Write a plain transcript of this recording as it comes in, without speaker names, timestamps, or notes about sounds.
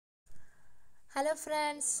Hello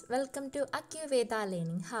friends, welcome to അക്യുവേദ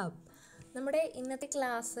learning hub. നമ്മുടെ ഇന്നത്തെ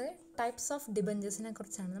class types of ഡിബഞ്ചേഴ്സിനെ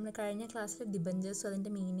കുറിച്ചാണ്. നമ്മൾ കഴിഞ്ഞ ക്ലാസ്സിൽ ഡിബഞ്ചേഴ്സും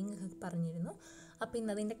അതിൻ്റെ മീനിങ് ഒക്കെ പറഞ്ഞിരുന്നു. അപ്പോൾ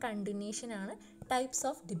ഇന്നതിൻ്റെ കണ്ടിന്യൂഷനാണ് ടൈപ്സ്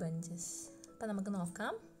ഓഫ് ഡിബഞ്ചേഴ്സ്. അപ്പോൾ നമുക്ക്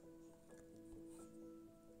നോക്കാം.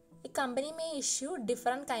 A company may issue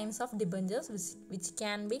different kinds of debentures which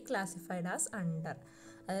can be classified as under.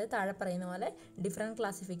 അതായത് താഴെ പറയുന്ന പോലെ ഡിഫറെൻറ്റ്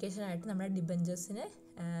ക്ലാസിഫിക്കേഷൻ ആയിട്ട് നമ്മുടെ ഡിബഞ്ചേഴ്സിനെ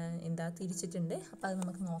തിരിച്ചിട്ടുണ്ട്. അപ്പോൾ അത്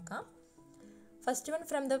നമുക്ക് നോക്കാം. First one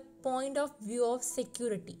from the point of view of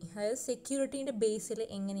security, അതായത് സെക്യൂരിറ്റീൻ്റെ ബേസിൽ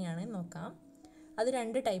എങ്ങനെയാണ് നോക്കാം. അത്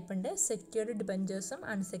രണ്ട് ടൈപ്പ് ഉണ്ട്, secured ഡിബഞ്ചേഴ്സും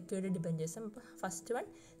unsecured ഡിബഞ്ചേഴ്സും. First one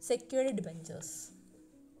secured debentures.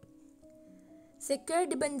 Secured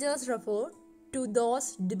debentures refer to those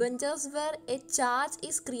debentures where a charge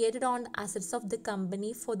is created on the assets of the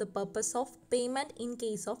company for the purpose of payment in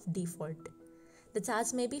case of default. The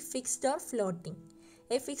charge may be fixed or floating.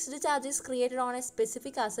 A fixed charge is created on a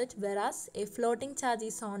specific asset, whereas a floating charge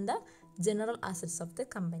is on the general assets of the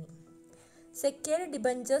company. Secured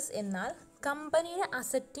debentures എന്നാൽ കമ്പനിയുടെ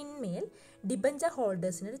അസറ്റിന്മേൽ debenture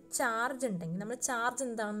ഹോൾഡേഴ്സിന് ഒരു charge ഉണ്ടെങ്കിൽ, നമ്മൾ charge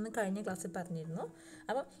എന്താണെന്ന് കഴിഞ്ഞ ക്ലാസ്സിൽ പറഞ്ഞിരുന്നു.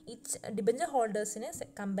 അപ്പം ഈ ഡിബഞ്ചർ ഹോൾഡേഴ്സിന്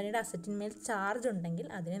കമ്പനിയുടെ അസറ്റിന്മേൽ ചാർജ് ഉണ്ടെങ്കിൽ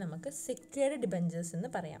അതിനെ നമുക്ക് സെക്യൂർഡ് ഡിബഞ്ചേഴ്സ് എന്ന്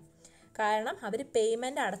പറയാം. കാരണം അവർ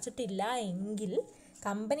പേയ്മെൻറ്റ് അടച്ചിട്ടില്ല എങ്കിൽ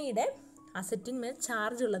കമ്പനിയുടെ അസറ്റിന്മേൽ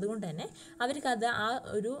ചാർജ് ഉള്ളത് കൊണ്ട് തന്നെ അവർക്കത് ആ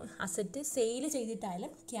ഒരു അസറ്റ് സെയിൽ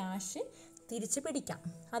ചെയ്തിട്ടായാലും ക്യാഷ് തിരിച്ച് പിടിക്കാം.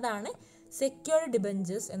 അതാണ് സെക്യൂർഡ്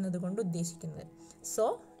ഡിബഞ്ചേഴ്സ് എന്നതുകൊണ്ട് ഉദ്ദേശിക്കുന്നത്. സോ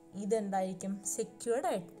ഇതെന്തായിരിക്കും? സെക്യൂർഡ്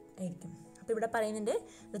ആയിരിക്കും. അപ്പോൾ ഇവിടെ പറയുന്നുണ്ട്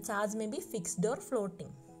the charge may be fixed or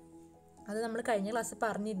floating. അത് നമ്മൾ കഴിഞ്ഞ ക്ലാസ്സിൽ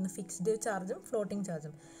പറഞ്ഞിരുന്നു, ഫിക്സ്ഡ് ചാർജും ഫ്ലോട്ടിംഗ്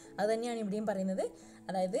ചാർജും. അത് തന്നെയാണ് ഇവിടെയും പറയുന്നത്.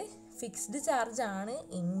 അതായത് ഫിക്സ്ഡ് ചാർജ് ആണ്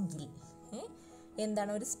എങ്കിൽ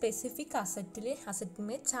എന്താണ്, ഒരു സ്പെസിഫിക്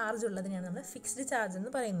അസറ്റിന്മേൽ ചാർജ് ഉള്ളതിനെയാണ് നമ്മൾ ഫിക്സ്ഡ് ചാർജ് എന്ന്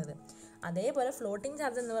പറയുന്നത്. അതേപോലെ ഫ്ലോട്ടിംഗ്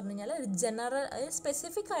ചാർജ് എന്ന് പറഞ്ഞു കഴിഞ്ഞാൽ ഒരു ജനറൽ,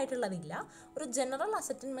 സ്പെസിഫിക് ആയിട്ടുള്ളതില്ല, ഒരു ജനറൽ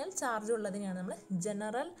അസറ്റിന്മേൽ ചാർജ് ഉള്ളതിനെയാണ് നമ്മൾ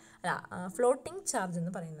ഫ്ലോട്ടിംഗ് ചാർജ്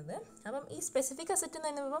എന്ന് പറയുന്നത്. അപ്പം ഈ സ്പെസിഫിക് അസറ്റ്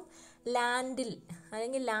എന്ന് പറയുമ്പം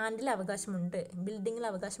ലാൻഡിൽ അവകാശമുണ്ട്, ബിൽഡിങ്ങിൽ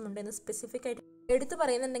അവകാശമുണ്ട് എന്ന് സ്പെസിഫിക് ആയിട്ട് എടുത്ത്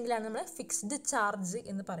പറയുന്നുണ്ടെങ്കിലാണ് നമ്മൾ ഫിക്സ്ഡ് ചാർജ്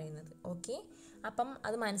എന്ന് പറയുന്നത്. ഓക്കെ, അപ്പം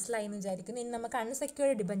അത് മനസ്സിലായി എന്ന് വിചാരിക്കുന്നു. ഇനി നമുക്ക്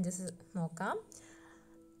അൺസെക്യൂർഡ് ഡിബഞ്ചേഴ്സ് നോക്കാം.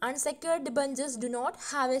 Unsecured debentures do not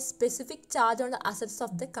have a specific charge on the assets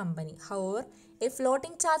of the company. However, a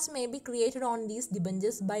floating charge may be created on these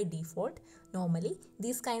debentures by default. Normally,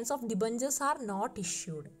 these kinds of debentures are not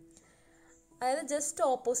issued. അതായത് just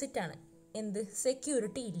opposite ആണ്. എന്ത്?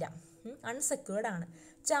 Security ഇല്ല, unsecured ആണ്.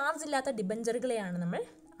 Charge ഇല്ലാത്ത ഡിബഞ്ചറുകളെയാണ് നമ്മൾ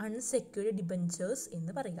unsecured debentures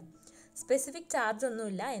എന്ന് പറയുക. Specific charge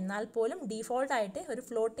ഒന്നുമില്ല, എന്നാൽ പോലും ഡീഫോൾട്ടായിട്ട് ഒരു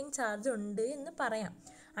ഫ്ലോട്ടിംഗ് ചാർജ് ഉണ്ട് എന്ന് പറയാം.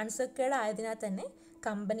 അൺസെക്യൂർഡ് ആയതിനാൽ തന്നെ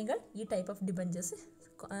കമ്പനികൾ ഈ ടൈപ്പ് ഓഫ് ഡിബഞ്ചേഴ്സ്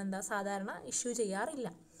സാധാരണ ഇഷ്യൂ ചെയ്യാറില്ല.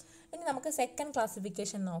 ഇനി നമുക്ക് സെക്കൻഡ്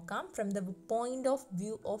ക്ലാസിഫിക്കേഷൻ നോക്കാം. From the point of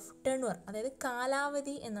view of ടെണുവർ, അതായത്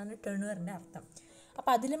കാലാവധി എന്നാണ് ടെണുവറിൻ്റെ അർത്ഥം.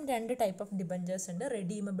 അപ്പോൾ അതിലും രണ്ട് ടൈപ്പ് ഓഫ് ഡിബഞ്ചേഴ്സ് ഉണ്ട്,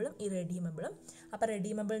 റെഡീമബിളും ഇറെഡീമബിളും. അപ്പോൾ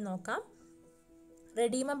റെഡീമബിൾ നോക്കാം.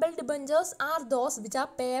 Redeemable debentures are those which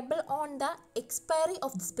are payable on the expiry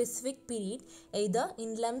of the specific period, either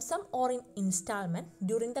in lump sum or in installment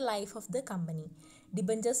during the life of the company.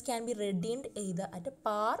 Debentures can be redeemed either at a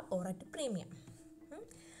par or at a premium.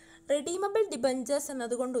 Redeemable debentures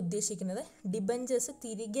എന്നതുകൊണ്ട് ഉദ്ദേശിക്കുന്നത് debentures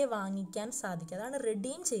തിരികെ വാങ്ങിക്കാൻ സാധിക്കുക, അതാണ്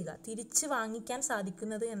redeem ചെയ്യുക, തിരിച്ച് വാങ്ങിക്കാൻ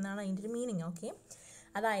സാധിക്കുന്നത് എന്നാണ് അതിൻ്റെ ഒരു മീനിങ്. ഓക്കെ,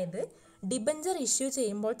 അതായത് ഡിബഞ്ചർ ഇഷ്യൂ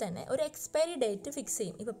ചെയ്യുമ്പോൾ തന്നെ ഒരു എക്സ്പയറി ഡേറ്റ് ഫിക്സ്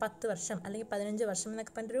ചെയ്യും. ഇപ്പോൾ 10 വർഷം അല്ലെങ്കിൽ 15 വർഷം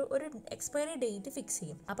എന്നൊക്കെ പറഞ്ഞിട്ട് ഒരു എക്സ്പയറി ഡേറ്റ് ഫിക്സ്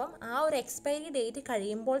ചെയ്യും. അപ്പം ആ ഒരു എക്സ്പയറി ഡേറ്റ്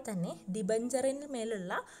കഴിയുമ്പോൾ തന്നെ ഡിബഞ്ചറിന്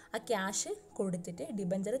മേലുള്ള ആ ക്യാഷ് കൊടുത്തിട്ട്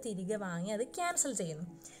ഡിബഞ്ചർ തിരികെ വാങ്ങി അത് ക്യാൻസൽ ചെയ്യുന്നു.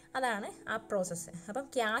 അതാണ് ആ പ്രോസസ്സ്. അപ്പം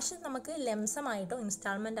ക്യാഷ് നമുക്ക് ലംസമായിട്ടോ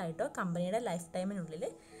ഇൻസ്റ്റാൾമെൻ്റ് ആയിട്ടോ കമ്പനിയുടെ ലൈഫ് ടൈമിനുള്ളിൽ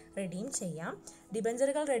റെഡീം ചെയ്യാം.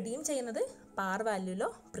 ഡിബഞ്ചറുകൾ റെഡീം ചെയ്യുന്നത് പാർ വാല്യൂലോ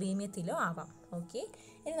പ്രീമിയത്തിലോ ആവാം. ഓക്കെ,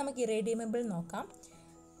 ഇനി നമുക്ക് ഇറെഡീമബിൾ നോക്കാം.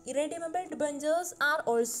 Irredeemable debentures are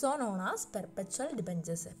also known as perpetual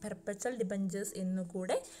debentures. Perpetual debentures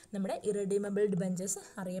എന്നുകൂടെ നമ്മുടെ irredeemable debentures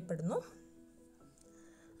അറിയപ്പെടുന്നു.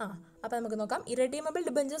 അപ്പോൾ നമുക്ക് നോക്കാം. Irredeemable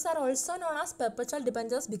debentures are also known as perpetual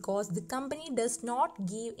debentures because the company does not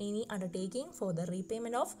give any undertaking for the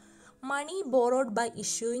repayment of money borrowed by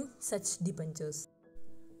issuing such debentures.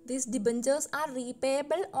 These debentures are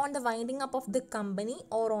repayable on the winding up of the company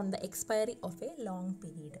or on the expiry of a long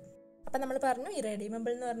period. അപ്പം നമ്മൾ പറഞ്ഞു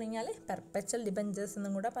irredeemable എന്ന് പറഞ്ഞു കഴിഞ്ഞാൽ perpetual debentures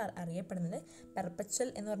എന്നും കൂടെ അറിയപ്പെടുന്നത്. Perpetual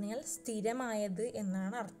എന്ന് പറഞ്ഞു കഴിഞ്ഞാൽ സ്ഥിരമായത്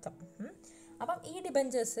എന്നാണ് അർത്ഥം. അപ്പം ഈ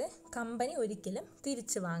ഡിബഞ്ചേഴ്സ് കമ്പനി ഒരിക്കലും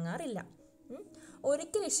തിരിച്ചു വാങ്ങാറില്ല.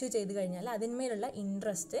 ഒരിക്കൽ ഇഷ്യൂ ചെയ്ത് കഴിഞ്ഞാൽ അതിന്മേലുള്ള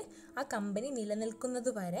ഇൻട്രസ്റ്റ് ആ കമ്പനി നിലനിൽക്കുന്നത്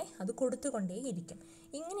വരെ അത് കൊടുത്തുകൊണ്ടേയിരിക്കും.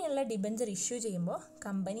 ഇങ്ങനെയുള്ള ഡിബഞ്ചർ ഇഷ്യൂ ചെയ്യുമ്പോൾ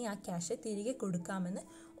കമ്പനി ആ ക്യാഷ് തിരികെ കൊടുക്കാമെന്ന്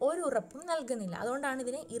ഒരു ഉറപ്പും നൽകുന്നില്ല. അതുകൊണ്ടാണ്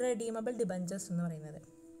ഇതിനെ ഇറെഡീമബിൾ ഡിബഞ്ചേഴ്സ് എന്ന് പറയുന്നത്.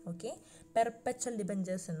 ഓക്കെ, പെർപ്പച്വൽ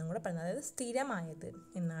ഡിബഞ്ചേഴ്സ് എന്നും കൂടെ പറയുന്നത്, അതായത് സ്ഥിരമായത്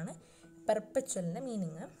എന്നാണ് പെർപ്പച്വലിൻ്റെ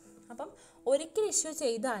മീനിങ്. അപ്പം ഒരിക്കൽ ഇഷ്യൂ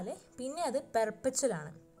ചെയ്താൽ പിന്നെ അത്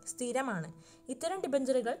പെർപ്പച്വലാണ്, സ്ഥിരമാണ്. ഇത്തരം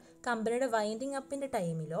ഡിബഞ്ചറുകൾ കമ്പനിയുടെ വൈൻഡിങ് അപ്പിൻ്റെ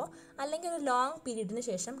ടൈമിലോ അല്ലെങ്കിൽ ഒരു ലോങ് പീരീഡിന്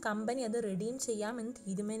ശേഷം കമ്പനി അത് റിഡീം ചെയ്യാമെന്ന്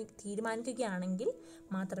തീരുമാനിക്കുകയാണെങ്കിൽ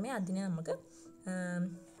മാത്രമേ അതിനെ നമുക്ക്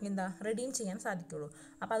റിഡീം ചെയ്യാൻ സാധിക്കുള്ളൂ.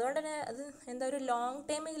 അപ്പോൾ അതുകൊണ്ട് തന്നെ അത് ഒരു ലോങ്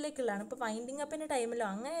ടൈമിലേക്കുള്ളതാണ്. ഇപ്പോൾ വൈൻഡിങ് അപ്പിൻ്റെ ടൈമിലോ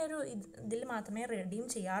അങ്ങനെ ഒരു ഇതിൽ മാത്രമേ റിഡീം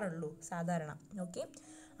ചെയ്യാറുള്ളൂ സാധാരണ. ഓക്കെ,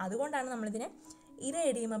 അതുകൊണ്ടാണ് നമ്മളിതിനെ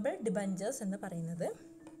ഇറെഡീമബിൾ ഡിബഞ്ചേഴ്സ് എന്ന് പറയുന്നത്.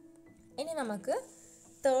 ഇനി നമുക്ക്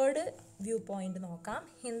തേർഡ് വ്യൂ പോയിന്റ് നോക്കാം.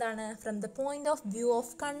 എന്താണ്? From the point of view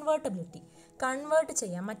of convertibility. Convert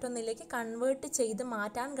ചെയ്യാം, മറ്റൊന്നിലേക്ക് കൺവേർട്ട് ചെയ്ത്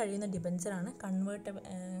മാറ്റാൻ കഴിയുന്ന ഡിബഞ്ചറാണ്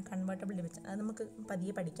കൺവേർട്ടബിൾ ഡിബഞ്ചർ. അത് നമുക്ക്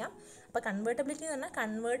പതിയെ പഠിക്കാം. അപ്പോൾ കൺവേർട്ടബിലിറ്റി എന്ന് പറഞ്ഞാൽ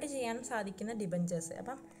കൺവേർട്ട് ചെയ്യാൻ സാധിക്കുന്ന ഡിബഞ്ചേഴ്സ്.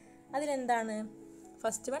 അപ്പം അതിലെന്താണ്?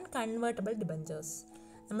 First one convertible debentures.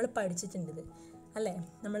 നമ്മൾ പഠിച്ചിട്ടുണ്ട് ഇത് അല്ലേ?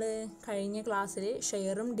 നമ്മൾ കഴിഞ്ഞ ക്ലാസ്സിൽ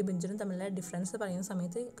ഷെയറും ഡിബഞ്ചറും തമ്മിലുള്ള ഡിഫറൻസ് പറയുന്ന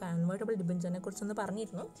സമയത്ത് കൺവേർട്ടബിൾ ഡിബഞ്ചറിനെ കുറിച്ചൊന്ന്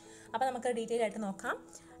പറഞ്ഞിരുന്നു. അപ്പോൾ നമുക്ക് ഡീറ്റെയിൽ ആയിട്ട് നോക്കാം.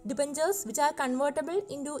 Debentures which are convertible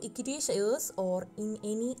in to equity shares or in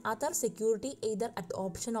any other security either at the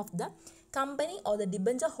option of the company or the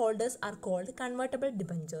debenture holders are called convertible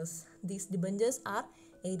debentures. These debentures are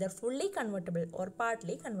either fully convertible or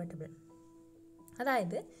partly convertible.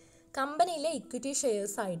 അതായത് കമ്പനിയിലെ equity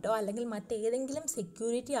shares ആയിട്ടോ അല്ലെങ്കിൽ മറ്റേതെങ്കിലും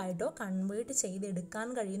security ആയിട്ടോ convert ചെയ്തെടുക്കാൻ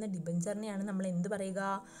കഴിയുന്ന ഡിബഞ്ചറിനെയാണ് നമ്മൾ എന്ത് പറയുക?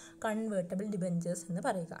 കൺവേർട്ടബിൾ ഡിബഞ്ചേഴ്സ് എന്ന്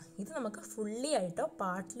പറയുക. ഇത് നമുക്ക് ഫുള്ളി ആയിട്ടോ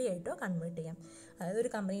പാർട്ട്ലി ആയിട്ടോ കൺവേർട്ട് ചെയ്യാം. അതായത്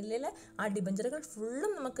ഒരു കമ്പനിയിലെ ആ ഡിബഞ്ചറുകൾ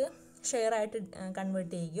ഫുള്ളും നമുക്ക് ഷെയർ ആയിട്ട്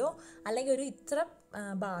കൺവേർട്ട് ചെയ്യുകയോ അല്ലെങ്കിൽ ഒരു ഇത്ര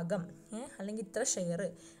ഭാഗം അല്ലെങ്കിൽ ഇത്ര ഷെയർ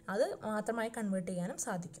അത് മാത്രമായി കൺവേർട്ട് ചെയ്യാനും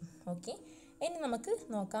സാധിക്കും. ഓക്കെ, ഇനി നമുക്ക്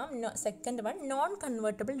നോക്കാം second one, non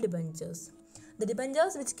convertible debentures. The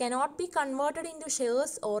debentures which cannot be converted into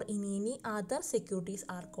shares or in any other securities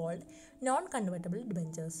are called non-convertible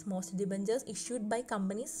debentures. Most debentures issued by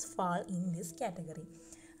companies fall in this category.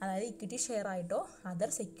 അതായത് equity share ആയിട്ടോ other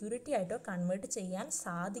security ആയിട്ടോ convert ചെയ്യാൻ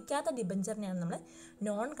സാധിക്കാത്ത ഡിബഞ്ചറിനെയാണ് നമ്മൾ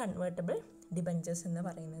non convertible debentures എന്ന്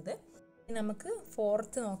പറയുന്നത്. നമുക്ക്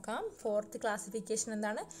fourth നോക്കാം. ഫോർത്ത് ക്ലാസിഫിക്കേഷൻ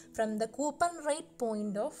എന്താണ്? From the coupon rate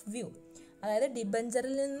point of view. അതായത്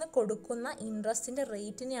ഡിബഞ്ചറിൽ നിന്ന് കൊടുക്കുന്ന ഇൻട്രസ്റ്റിൻ്റെ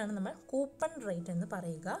റേറ്റിനെയാണ് നമ്മൾ കൂപ്പൺ റേറ്റ് എന്ന്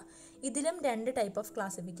പറയുക. ഇതിലും രണ്ട് ടൈപ്പ് ഓഫ്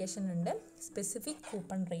ക്ലാസിഫിക്കേഷൻ ഉണ്ട്, specific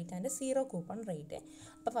coupon rate and zero coupon rate.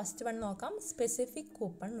 അപ്പോൾ ഫസ്റ്റ് വൺ നോക്കാം, specific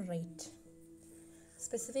coupon rate.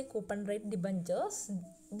 Specific coupon rate debentures.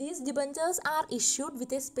 These debentures are issued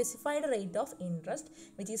with a specified rate of interest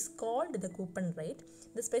which is called the coupon rate.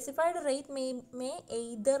 The specified rate may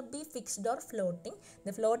either be fixed or floating.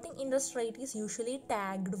 The floating interest rate is usually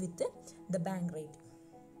tagged with the bank rate.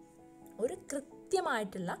 ഒരു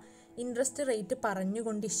കൃത്യമായിട്ടുള്ള interest rate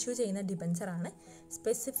പറഞ്ഞുകൊണ്ട് issue ചെയ്യുന്ന ഡിബഞ്ചറാണ്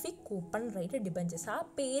specific coupon rate debentures. ആ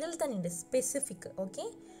പേരിൽ തന്നെ ഉണ്ട് specific. Okay,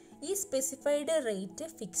 ഈ specified rate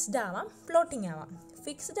fixed ആവാം, ഫ്ലോട്ടിംഗ് ആവാം.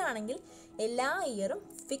 ഫിക്സ്ഡ് ആണെങ്കിൽ എല്ലാ ഇയറും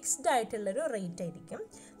ഫിക്സ്ഡ് ആയിട്ടുള്ളൊരു റേറ്റ് ആയിരിക്കും.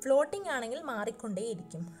 ഫ്ലോട്ടിംഗ് ആണെങ്കിൽ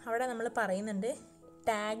മാറിക്കൊണ്ടേയിരിക്കും. അവിടെ നമ്മൾ പറയുന്നുണ്ട്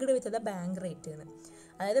tagged with the bank rate എന്ന്.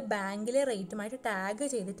 അതായത് ബാങ്കിലെ റേറ്റുമായിട്ട് ടാഗ്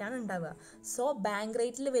ചെയ്തിട്ടാണ് ഉണ്ടാവുക. സോ ബാങ്ക്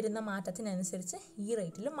റേറ്റിൽ വരുന്ന മാറ്റത്തിനനുസരിച്ച് ഈ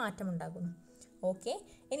റേറ്റിലും മാറ്റം ഉണ്ടാകുന്നു. ഓക്കെ,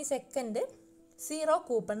 ഇനി second, zero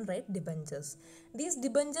coupon rate debentures. These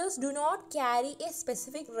debentures do not carry a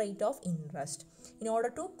specific rate of interest. In order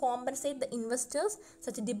to compensate the investors,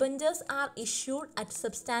 such debentures are issued at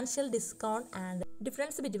substantial discount, and the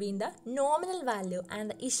difference between the nominal value and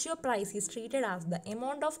the issue price is treated as the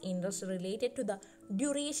amount of interest related to the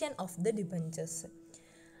duration of the debentures.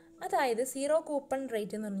 അതായത് zero coupon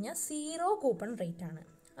rate എന്ന് പറഞ്ഞാൽ zero coupon rate ആണ്.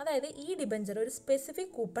 അതായത് ഈ debenture ഒരു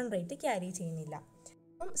specific coupon rate carry ചെയ്യുന്നില്ല.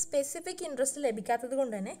 Specific interest ലഭിക്കാത്തത്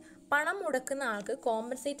കൊണ്ട് തന്നെ പണം മുടക്കുന്ന ആൾക്ക്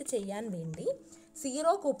കോമ്പൻസേറ്റ് ചെയ്യാൻ വേണ്ടി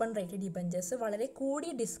സീറോ കൂപ്പൺ റേറ്റ് ഡിബഞ്ചേഴ്സ് വളരെ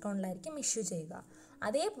കൂടിയ ഡിസ്കൗണ്ടിലായിരിക്കും ഇഷ്യൂ ചെയ്യുക.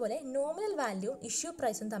 അതേപോലെ നോമിനൽ വാല്യൂവും ഇഷ്യൂ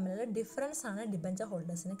പ്രൈസും തമ്മിലുള്ള ഡിഫറൻസ് ആണ് ഡിബഞ്ചർ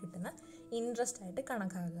ഹോൾഡേഴ്സിന് കിട്ടുന്ന ഇൻട്രസ്റ്റ് ആയിട്ട്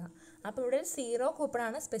കണക്കാക്കുക. അപ്പോൾ ഇവിടെ സീറോ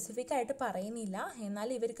കൂപ്പണാണ്, സ്പെസിഫിക് ആയിട്ട് പറയുന്നില്ല,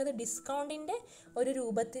 എന്നാൽ ഇവർക്കത് ഡിസ്കൗണ്ടിൻ്റെ ഒരു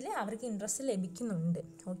രൂപത്തിൽ അവർക്ക് ഇൻട്രസ്റ്റ് ലഭിക്കുന്നുണ്ട്.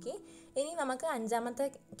 ഓക്കെ, ഇനി നമുക്ക് അഞ്ചാമത്തെ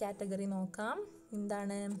കാറ്റഗറി നോക്കാം.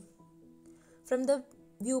 എന്താണ്? From the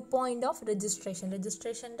view point of registration.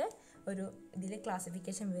 രജിസ്ട്രേഷൻ്റെ ഒരു ഇതിൽ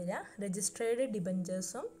ക്ലാസിഫിക്കേഷൻ വരിക രജിസ്ട്രേഡ്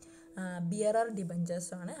ഡിബഞ്ചേഴ്സും ബിയറർ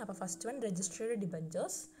ഡിബഞ്ചേഴ്സും ആണ്. അപ്പോൾ first one registered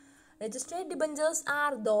debentures. Registered debentures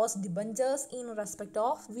are those debentures in respect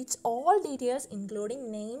of which all details including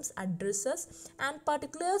names, addresses and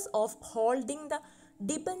particulars of holding the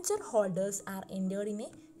debenture holders are entered in a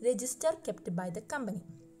register kept by the company.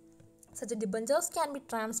 Such debentures can be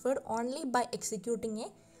transferred only by executing a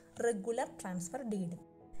regular transfer deed.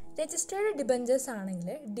 Registered debentures ആണെങ്കിൽ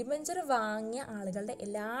debenture വാങ്ങിയ ആളുകളുടെ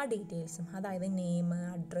എല്ലാ ഡീറ്റെയിൽസും, അതായത് name,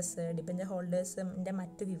 address, debenture ഹോൾഡേഴ്സിൻ്റെ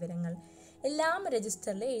മറ്റു വിവരങ്ങൾ എല്ലാം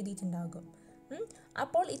രജിസ്റ്ററിൽ എഴുതിയിട്ടുണ്ടാകും.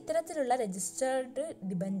 അപ്പോൾ ഇത്തരത്തിലുള്ള രജിസ്റ്റേർഡ്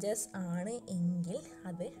ഡിബഞ്ചേഴ്സ് ആണ് എങ്കിൽ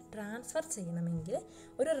അത് ട്രാൻസ്ഫർ ചെയ്യണമെങ്കിൽ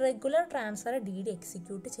ഒരു റെഗുലർ ട്രാൻസ്ഫർ DD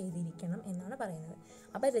എക്സിക്യൂട്ട് ചെയ്തിരിക്കണം എന്നാണ് പറയുന്നത്.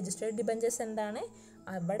 അപ്പോൾ രജിസ്റ്റേർഡ് ഡിബഞ്ചേഴ്സ് എന്താണ്?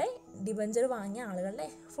 അവിടെ ഡിബഞ്ചർ വാങ്ങിയ ആളുകളുടെ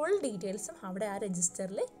ഫുൾ ഡീറ്റെയിൽസും അവിടെ ആ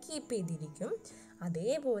രജിസ്റ്ററിൽ കീപ്പ് ചെയ്തിരിക്കും.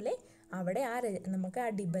 അതേപോലെ അവിടെ നമുക്ക് ആ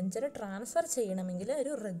ഡിബഞ്ചർ ട്രാൻസ്ഫർ ചെയ്യണമെങ്കിൽ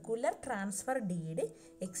ഒരു റെഗുലർ ട്രാൻസ്ഫർ ഡീഡ്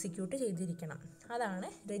എക്സിക്യൂട്ട് ചെയ്തിരിക്കണം. അതാണ്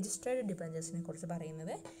രജിസ്റ്റേർഡ് ഡിബഞ്ചേഴ്സിനെ കുറിച്ച്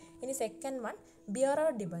പറയുന്നത്. ഇനി second one, bearer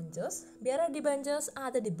debentures. Bearer debentures are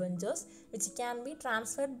the debentures which can be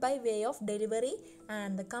transferred by way of delivery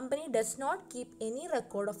and the company does not keep any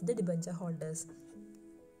record of the debenture holders.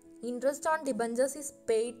 Interest on debentures is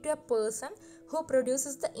paid to a person who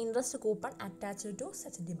produces the interest coupon attached to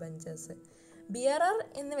such debentures. Bearer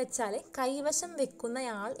എന്ന് വെച്ചാൽ കൈവശം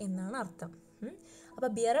വെക്കുന്നയാൾ എന്നാണ് അർത്ഥം. അപ്പോൾ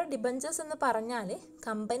bearer debentures എന്ന് പറഞ്ഞാൽ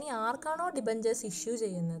company ആർക്കാണോ debentures issue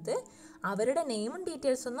ചെയ്യുന്നത് അവരുടെ നെയിമും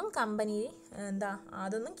ഡീറ്റെയിൽസൊന്നും കമ്പനി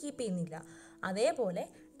അതൊന്നും കീപ്പ് ചെയ്യുന്നില്ല. അതേപോലെ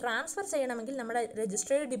ട്രാൻസ്ഫർ ചെയ്യണമെങ്കിൽ നമ്മുടെ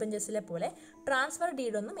രജിസ്റ്റേർഡ് ഡിബഞ്ചേഴ്സിലെ പോലെ ട്രാൻസ്ഫർ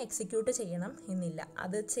ഡീഡൊന്നും എക്സിക്യൂട്ട് ചെയ്യണം എന്നില്ല.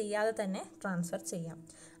 അത് ചെയ്യാതെ തന്നെ ട്രാൻസ്ഫർ ചെയ്യാം.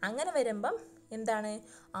 അങ്ങനെ വരുമ്പം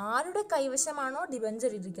ആരുടെ കൈവശമാണോ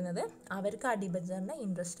ഡിബഞ്ചർ ഇരിക്കുന്നത് അവർക്ക് ആ ഡിബഞ്ചറിൻ്റെ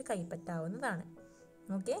ഇൻട്രസ്റ്റ് കൈപ്പറ്റാവുന്നതാണ്.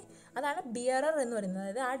 ഓക്കെ, അതാണ് ബിയറർ എന്ന് പറയുന്നത്.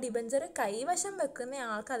 അതായത് ആ ഡിബഞ്ചർ കൈവശം വെക്കുന്ന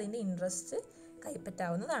ആൾക്ക് അതിൻ്റെ ഇൻട്രസ്റ്റ്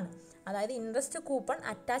കൈപ്പറ്റാവുന്നതാണ്. അതായത് ഇൻട്രസ്റ്റ് കൂപ്പൺ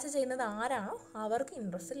അറ്റാച്ച് ചെയ്യുന്നത് ആരാണോ അവർക്ക്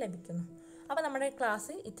ഇൻട്രസ്റ്റ് ലഭിക്കുന്നു. അപ്പോൾ നമ്മുടെ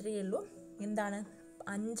ക്ലാസ് ഇത്രയേ ഉള്ളൂ.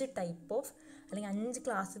 5 ടൈപ്പ് ഓഫ് അല്ലെങ്കിൽ 5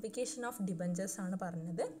 ക്ലാസിഫിക്കേഷൻ ഓഫ് ഡിബഞ്ചേഴ്സ് ആണ്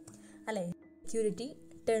പറഞ്ഞത് അല്ലേ? സെക്യൂരിറ്റി,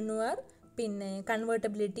 ടെനുവർ, പിന്നെ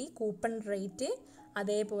കൺവേർട്ടബിലിറ്റി, കൂപ്പൺ റേറ്റ്,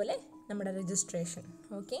 അതേപോലെ നമ്മുടെ രജിസ്ട്രേഷൻ.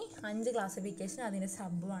 ഓക്കെ, 5 ക്ലാസിഫിക്കേഷൻ അതിൻ്റെ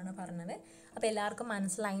സബ്ബുമാണ് പറഞ്ഞത്. അപ്പോൾ എല്ലാവർക്കും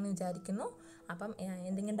മനസ്സിലായി എന്ന് വിചാരിക്കുന്നു. അപ്പം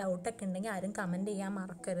എന്തെങ്കിലും ഡൗട്ടൊക്കെ ഉണ്ടെങ്കിൽ ആരും കമൻറ്റ് ചെയ്യാൻ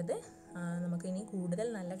മറക്കരുത്. നമുക്കിനി കൂടുതൽ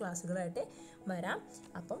നല്ല ക്ലാസ്സുകളായിട്ട് വരാം.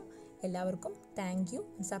 അപ്പം എല്ലാവർക്കും thank you.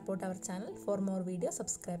 Support our channel for more video.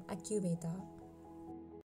 Subscribe അക്യുവേദ.